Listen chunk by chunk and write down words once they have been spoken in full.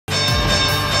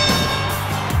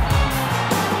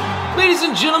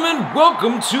Ladies and gentlemen,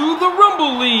 welcome to the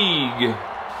Rumble League.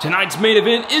 Tonight's main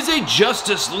event is a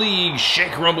Justice League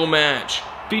Shake Rumble match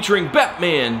featuring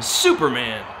Batman,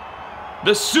 Superman,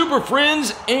 the Super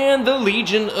Friends, and the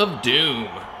Legion of Doom.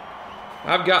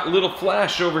 I've got Little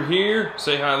Flash over here.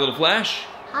 Say hi, Little Flash.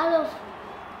 Hi, Little.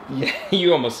 Yeah,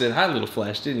 you almost said hi, Little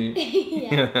Flash, didn't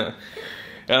you?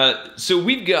 Yeah. So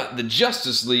we've got the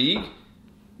Justice League,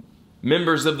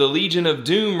 members of the Legion of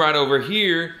Doom right over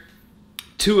here,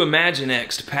 two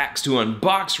Imaginext packs to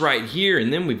unbox right here,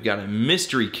 and then we've got a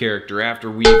mystery character after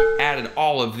we've added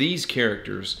all of these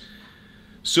characters.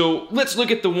 So let's look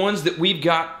at the ones that we've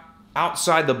got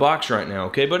outside the box right now,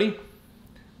 okay, buddy?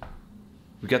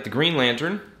 We got the Green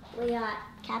Lantern. We got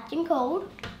Captain Cold.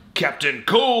 Captain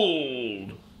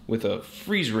Cold with a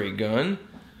freeze ray gun.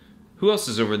 Who else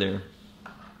is over there?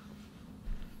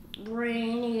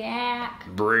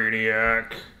 Brainiac.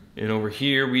 Brainiac. And over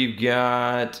here we've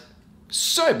got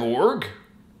Cyborg.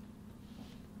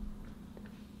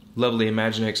 Lovely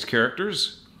Imaginext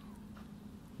characters.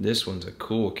 This one's a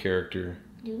cool character.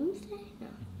 Doomsday? No.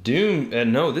 Doom,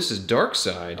 no, this is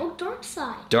Darkseid. Oh,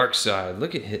 Darkseid. Darkseid,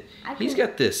 look at him. He's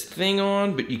got this thing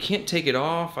on, but you can't take it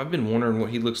off. I've been wondering what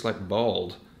he looks like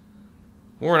bald.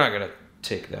 We're not gonna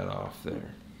take that off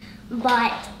there.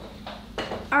 But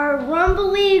our Rumble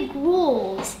League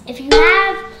rules, if you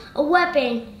have a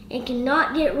weapon and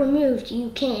cannot get removed, you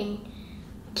can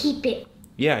keep it.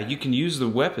 Yeah, you can use the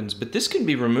weapons, but this can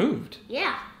be removed.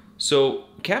 Yeah. So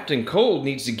Captain Cold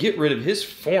needs to get rid of his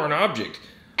foreign object.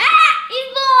 Ah!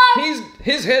 He's bald!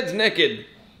 His head's naked.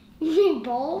 You mean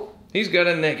bald? He's got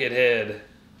a naked head.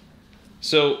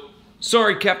 So,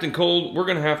 sorry Captain Cold, we're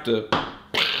gonna have to...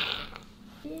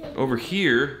 Over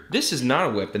here, this is not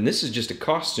a weapon, this is just a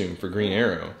costume for Green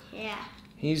Arrow. Yeah.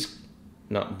 He's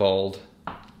not bald,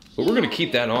 but we're gonna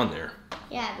keep that on there.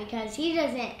 Yeah, because he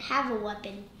doesn't have a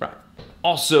weapon. Right.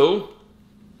 Also,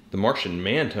 the Martian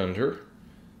Manhunter.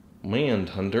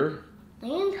 Manhunter.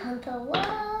 Manhunter, what?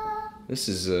 This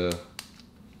isn't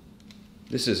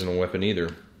a weapon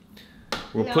either.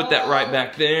 We'll put that right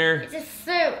back there. It's a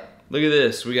suit. Look at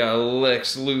this. We got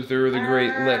Lex Luthor, the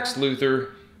great Lex Luthor.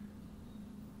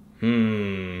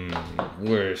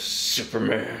 Where's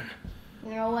Superman?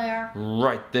 Nowhere.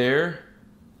 Right there.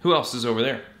 Who else is over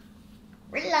there?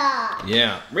 Riddler.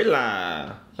 Yeah,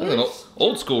 Riddler. That's an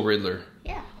old school Riddler.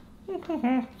 Yeah.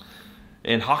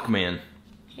 And Hawkman.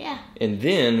 Yeah. And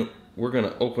then we're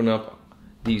gonna open up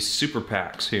these super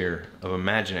packs here of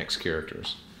Imaginext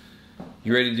characters.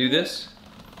 You ready to do this?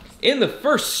 In the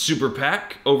first super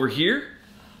pack over here,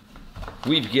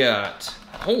 we've got,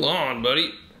 hold on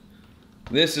buddy.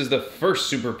 This is the first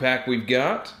super pack we've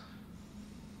got.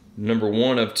 Number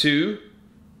 1 of 2.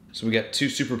 So we got 2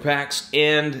 super packs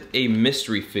and a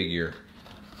mystery figure.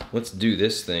 Let's do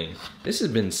this thing. This has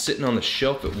been sitting on the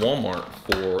shelf at Walmart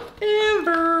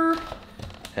forever.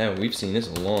 We've seen this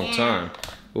a long time.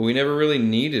 But we never really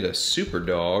needed a super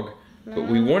dog. But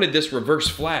we wanted this Reverse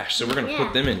Flash, so we're gonna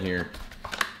put them in here.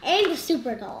 And the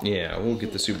super doll. Yeah, we'll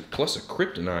get the super, plus a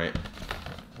Kryptonite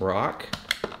rock.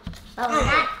 Oh,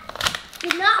 that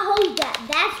did not hold that,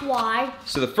 that's why.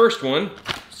 So the first one,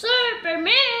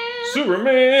 Superman!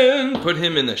 Superman! Put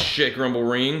him in the Shake Rumble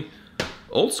ring.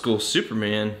 Old school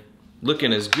Superman,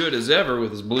 looking as good as ever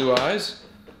with his blue eyes.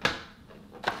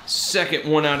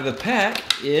 Second one out of the pack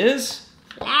is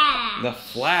the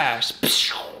Flash.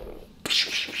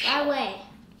 That way.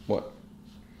 What?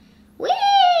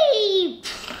 Whee!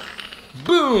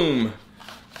 Boom!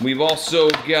 We've also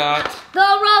got The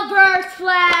Reverse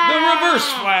Flash! the Reverse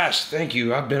Flash. Thank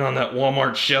you. I've been on that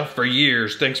Walmart shelf for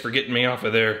years. Thanks for getting me off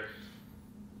of there.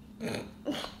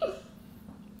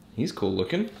 He's cool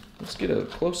looking. Let's get a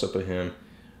close-up of him.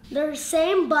 They're the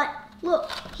same, but look,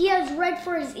 he has red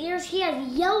for his ears, he has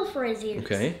yellow for his ears.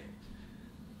 Okay.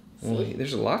 Well,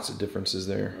 there's lots of differences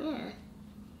there. Yeah.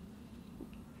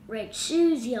 Red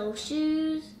shoes, yellow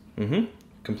shoes. Mm-hmm.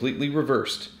 Completely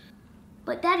reversed.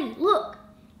 But Daddy, look,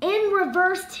 and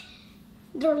reversed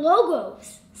their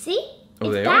logos. See? Oh,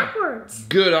 it's they backwards. are.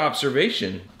 Good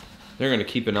observation. They're going to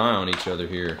keep an eye on each other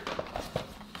here.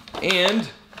 And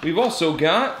we've also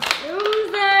got...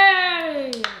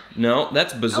 Doomsday! No,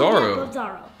 that's Bizarro. Oh,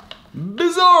 yeah,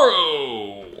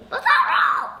 Bizarro!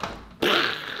 Bizarro!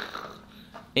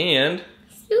 And...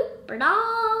 Super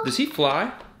dog. Does he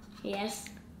fly? Yes.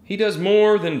 He does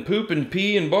more than poop and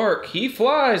pee and bark. He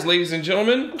flies, ladies and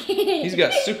gentlemen. He's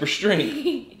got super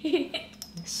strength.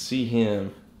 See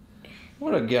him.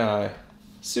 What a guy.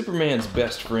 Superman's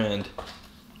best friend.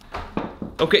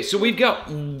 Okay, so we've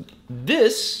got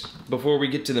this, before we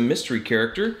get to the mystery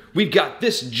character, we've got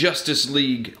this Justice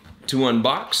League to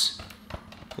unbox.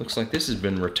 Looks like this has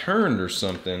been returned or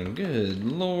something. Good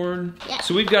Lord. Yeah.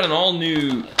 So we've got an all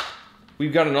new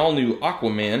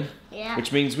Aquaman. Yeah.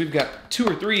 Which means we've got 2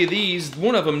 or 3 of these.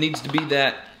 One of them needs to be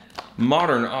that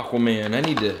modern Aquaman. I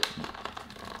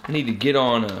need to get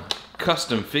on a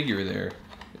custom figure there.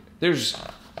 There's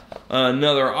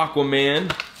another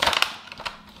Aquaman.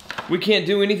 We can't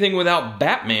do anything without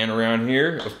Batman around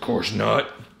here. Of course not.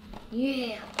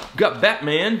 Yeah. We've got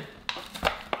Batman.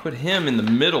 Put him in the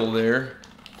middle there.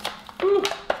 Ooh.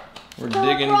 We're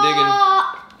digging.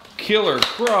 Killer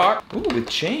Croc. Ooh, with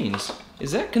chains.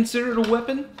 Is that considered a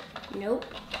weapon? Nope.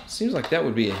 Seems like that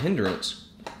would be a hindrance.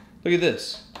 Look at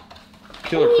this.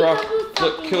 Killer Croc.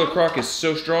 Look, Killer Croc is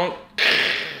so strong.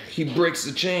 He breaks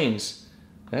the chains.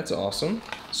 That's awesome.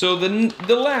 So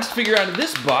the last figure out of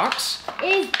this box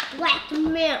is Black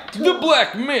Manta. The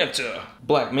Black Manta.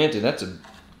 Black Manta, that's a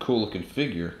cool looking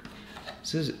figure.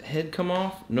 Does his head come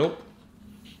off? Nope.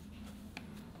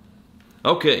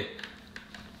 Okay.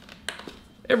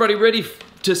 Everybody ready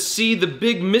to see the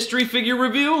big mystery figure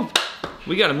reveal?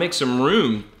 We gotta make some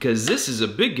room, because this is a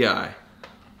big guy.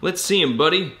 Let's see him,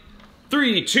 buddy.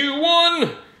 3, 2,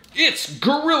 1. It's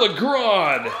Gorilla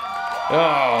Grodd.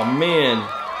 Oh, man.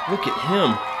 Look at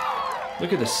him.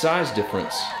 Look at the size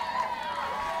difference.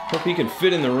 Hope he can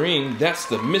fit in the ring. That's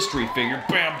the mystery figure.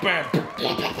 Bam, bam.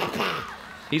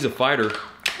 He's a fighter.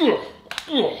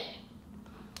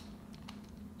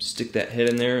 Stick that head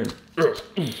in there and...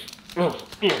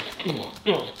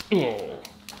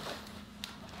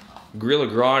 Gorilla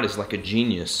Grodd is like a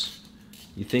genius.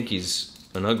 You think he's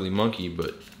an ugly monkey,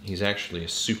 but he's actually a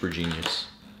super genius.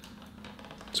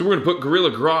 So we're gonna put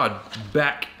Gorilla Grodd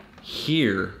back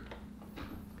here.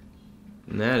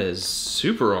 And that is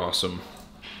super awesome.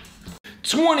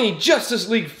 20 Justice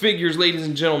League figures, ladies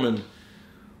and gentlemen.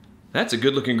 That's a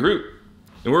good looking group.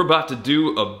 And we're about to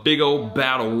do a big old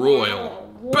battle royal.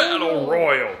 Battle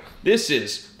royal. This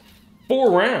is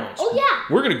 4 rounds. Oh yeah.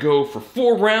 We're gonna go for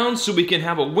 4 rounds so we can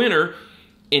have a winner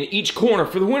in each corner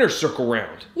for the winner's circle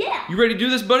round. Yeah. You ready to do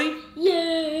this, buddy?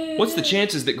 Yeah. What's the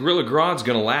chances that Gorilla Grodd's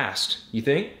gonna last? You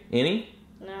think? Annie?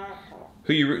 No.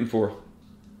 Who you rooting for?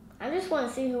 I just want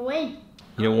to see who wins.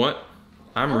 You know what?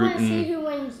 I want to see who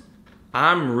wins.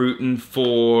 I'm rooting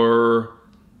for...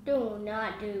 Do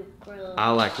not do Gorilla. I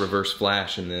like Reverse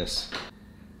Flash in this.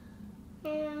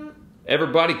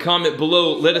 Everybody comment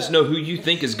below. Let us know who you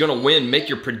think is going to win. Make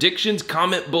your predictions.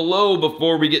 Comment below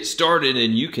before we get started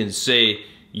and you can say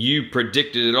you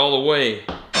predicted it all the way.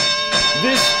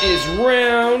 This is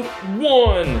round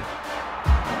 1.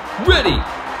 Ready.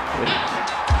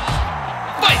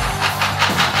 Fight!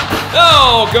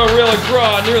 Oh, Gorilla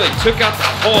Grodd nearly took out the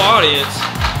whole audience.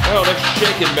 Oh, they're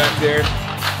shaking back there.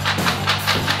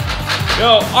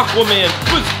 Oh, Aquaman,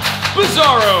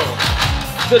 Bizarro.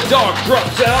 The dog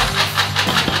drops out.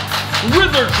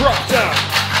 Riddler drops out.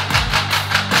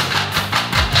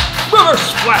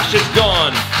 Reverse Flash is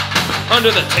gone. Under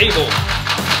the table.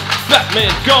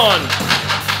 Batman gone.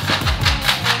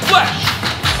 Flash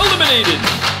eliminated.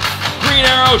 Green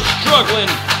Arrow struggling.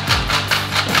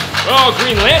 Oh,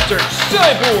 Green Lantern,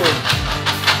 Cyborg.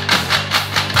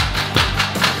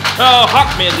 Oh,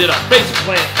 Hawkman did a face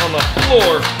plant on the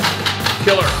floor.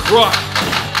 Killer Croc.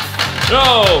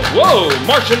 Oh, whoa,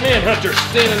 Martian Manhunter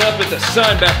standing up at the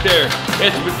sign back there.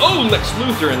 It's been, oh, Lex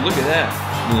Luthor, and look at that.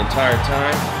 The entire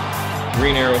time,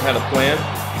 Green Arrow had a plan.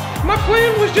 My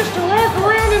plan was just to walk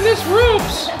around in this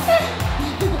ropes.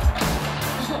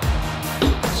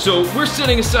 So we're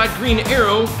setting aside Green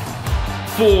Arrow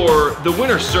for the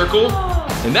winner's circle,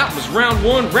 and that was round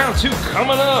 1. Round 2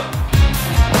 coming up.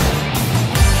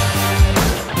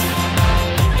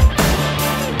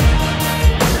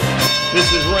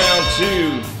 This is round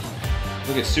 2.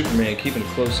 Look at Superman keeping a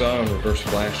close eye on Reverse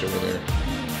Flash over there.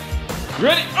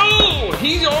 Ready? Oh,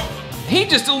 he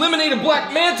just eliminated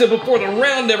Black Manta before the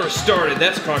round ever started.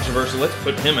 That's controversial. Let's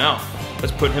put him out.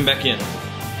 Let's put him back in.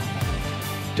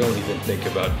 Don't even think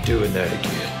about doing that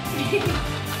again.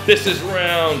 This is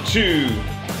round 2.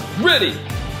 Ready?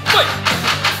 Fight!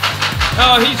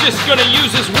 Oh, he's just gonna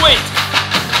use his weight.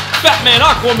 Batman,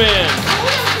 Aquaman,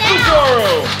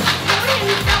 Bizarro.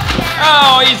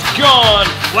 Oh, he's gone!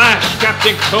 Flash,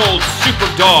 Captain Cold, Super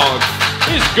Dog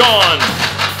is gone.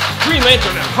 Green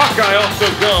Lantern and Hawkeye also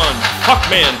gone.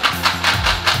 Hawkman.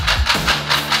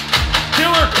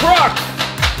 Killer Croc.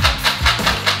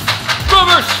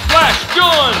 Reverse Flash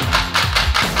gone.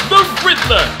 The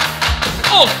Riddler.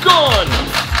 All gone.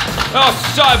 Oh,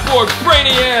 Cyborg,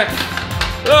 Brainiac.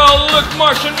 Oh, look,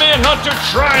 Martian Manhunter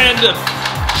trying to...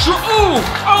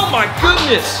 Oh my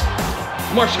goodness.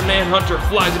 Martian Manhunter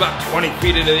flies about 20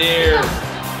 feet into the air.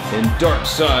 And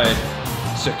Darkseid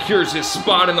secures his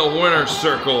spot in the winner's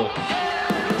circle.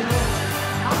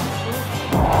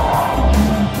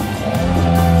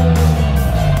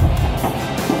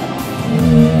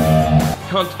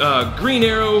 Green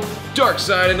Arrow, Dark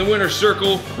Side in the winner's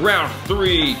circle. Round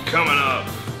 3 coming up.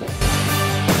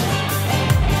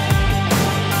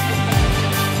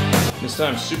 This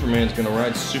time Superman's gonna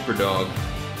ride Superdog.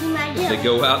 They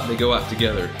go out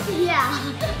together. Yeah.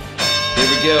 Here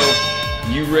we go.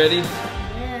 You ready?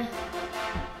 Yeah.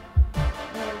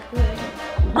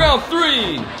 Round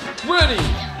 3! Ready!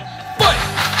 Fight!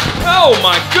 Oh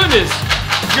my goodness!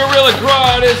 Gorilla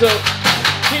Grodd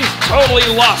he's totally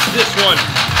lost this one.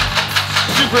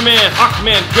 Superman,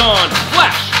 Hawkman gone.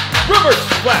 Flash! Reverse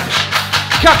Flash!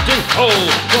 Captain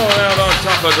Cold going out on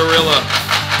top of Gorilla.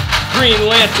 Green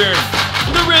Lantern,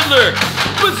 the Riddler,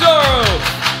 Bizarro.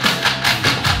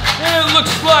 And it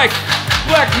looks like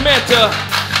Black Manta,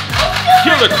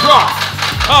 Killer Croc.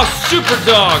 Oh,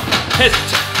 Superdog has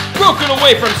broken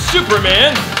away from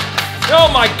Superman. Oh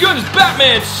my goodness,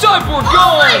 Batman, Cyborg gone.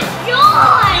 Oh my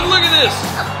God! And look at this.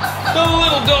 The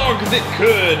little dog that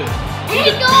could. He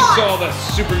defeats all the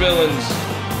supervillains.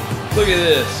 Look at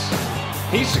this.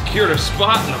 He secured a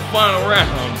spot in the final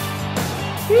round.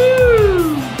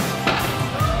 Woo!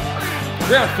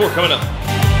 Round 4 coming up.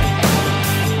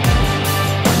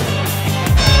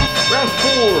 Round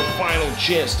 4, final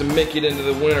chance to make it into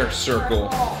the winner's circle.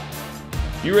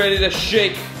 You ready to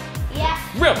shake? Yeah.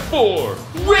 Round 4,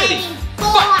 ready,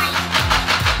 fight!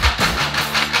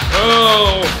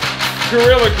 Oh,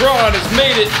 Gorilla Grodd has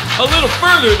made it a little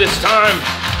further this time.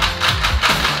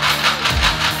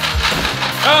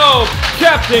 Oh,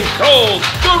 Captain Cold,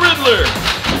 the Riddler.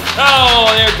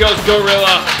 Oh, there goes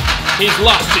Gorilla. He's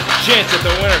lost his chance at the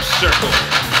winner's circle.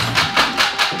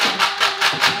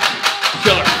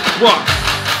 Killer Croc.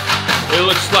 It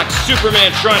looks like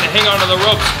Superman trying to hang onto the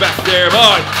ropes back there.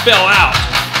 Oh, he fell out.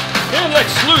 And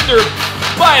Lex Luthor,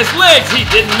 by his legs, he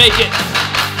didn't make it.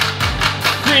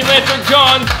 Green Lantern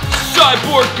gone.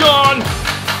 Cyborg gone.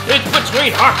 It's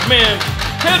between Hawkman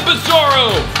and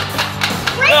Bizarro.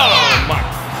 Oh my.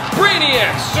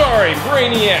 Brainiac, sorry,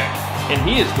 Brainiac. And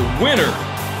he is the winner.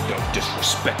 Don't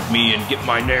disrespect me and get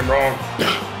my name wrong.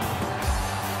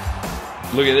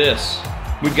 Look at this.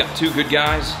 We've got 2 good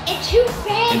guys and 2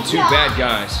 bad and 2 bad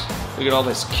guys. Look at all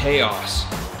this chaos.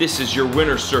 This is your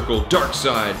winner's circle. Dark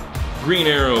Side, Green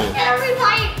Arrow,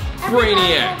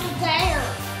 Brainiac.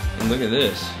 And look at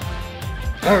this.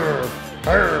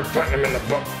 Putting him in the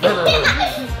butt.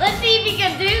 Let's see if he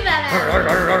can do that.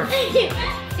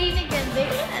 See if he can do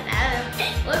that.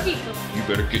 What people? You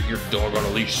better get your dog on a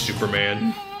leash,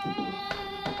 Superman.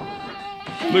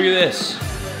 Look at this.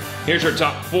 Here's our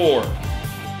top 4.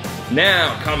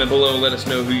 Now, comment below and let us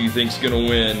know who you think's gonna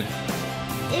win.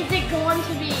 Is it going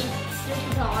to be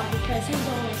Superdog because he's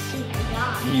only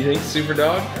Superdog? You think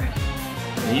Superdog?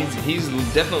 He's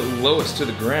definitely lowest to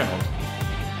the ground.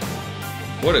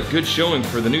 What a good showing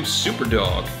for the new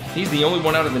Superdog. He's the only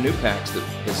one out of the new packs that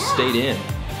has stayed in.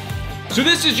 So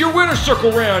this is your winner's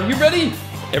circle round. You ready?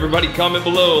 Everybody comment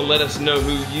below and let us know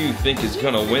who you think is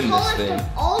gonna win this thing.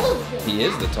 All of them. He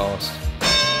is the tallest.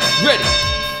 Ready?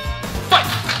 Fight!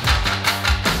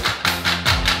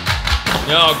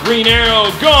 Oh, Green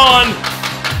Arrow gone.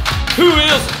 Who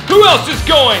else is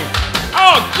going?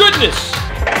 Oh goodness!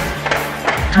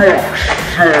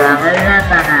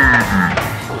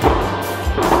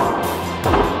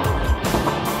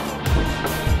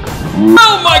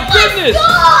 Oh my goodness!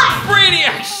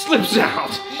 Brainiac slips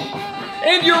out!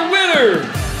 And your winner!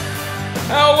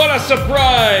 Oh, what a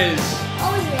surprise!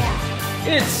 Oh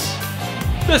yeah. It's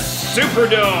the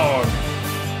Superdog!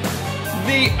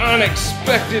 The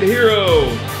unexpected hero!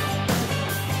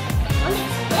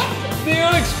 Unexpected? The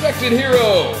unexpected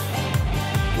hero!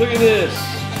 Look at this!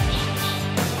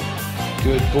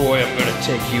 Good boy, I'm gonna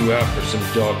take you out for some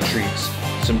dog treats.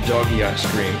 Some doggy ice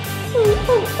cream.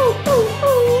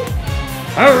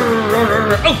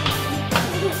 Oh!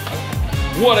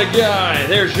 What a guy!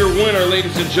 There's your winner,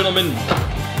 ladies and gentlemen.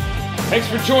 Thanks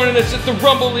for joining us at the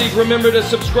Rumble League. Remember to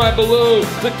subscribe below,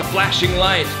 click the flashing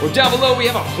light, or down below we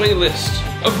have a playlist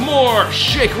of more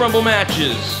Shake Rumble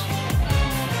matches.